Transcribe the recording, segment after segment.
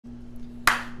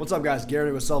What's up, guys?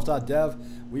 Gary with selftdev.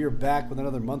 We are back with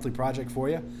another monthly project for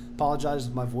you. Apologize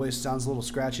if my voice sounds a little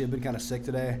scratchy. I've been kind of sick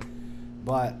today,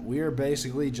 but we are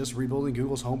basically just rebuilding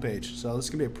Google's homepage. So this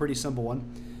is gonna be a pretty simple one.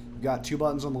 We've got 2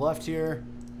 buttons on the left here,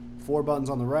 4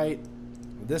 buttons on the right.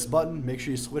 This button, make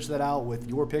sure you switch that out with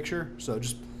your picture. So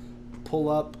just pull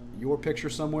up your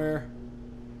picture somewhere,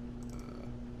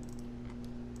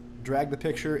 drag the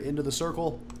picture into the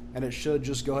circle, and it should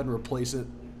just go ahead and replace it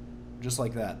just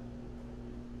like that.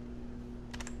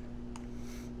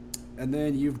 And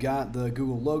then you've got the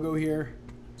Google logo here.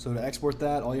 So to export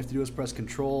that, all you have to do is press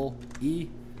Control E,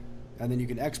 and then you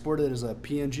can export it as a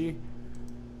PNG.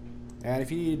 And if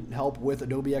you need help with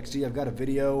Adobe XD, I've got a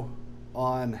video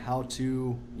on how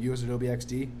to use Adobe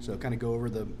XD, so kind of go over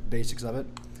the basics of it.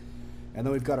 And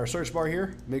then we've got our search bar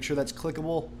here. Make sure that's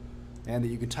clickable and that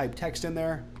you can type text in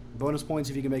there. Bonus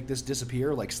points if you can make this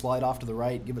disappear, like slide off to the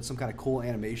right, give it some kind of cool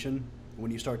animation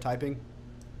when you start typing.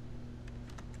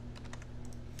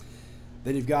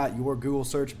 Then you've got your Google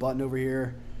search button over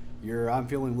here, your I'm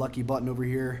feeling lucky button over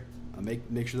here.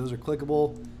 Make sure those are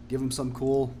clickable. Give them some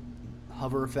cool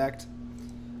hover effect.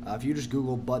 If you just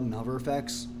Google button hover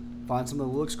effects, find something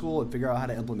that looks cool and figure out how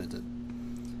to implement it.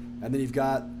 And then you've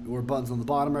got your buttons on the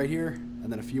bottom right here,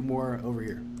 and then a few more over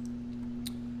here.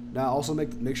 Now also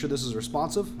make sure this is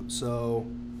responsive. So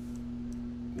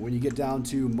when you get down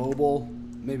to mobile,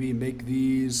 maybe make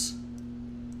these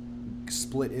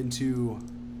split into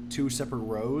 2 separate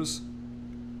rows,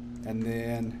 and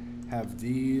then have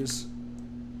these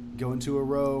go into a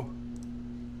row,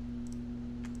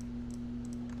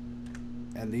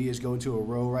 and these go into a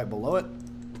row right below it,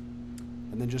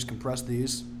 and then just compress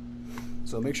these.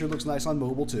 So make sure it looks nice on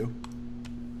mobile too.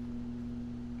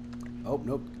 Oh,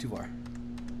 nope, too far.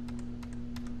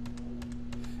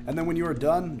 And then when you are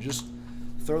done, just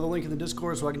throw the link in the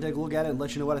Discord so I can take a look at it and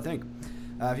let you know what I think.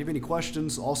 If you have any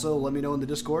questions, also let me know in the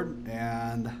Discord,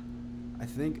 and I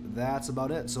think that's about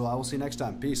it. So I will see you next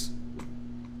time. Peace.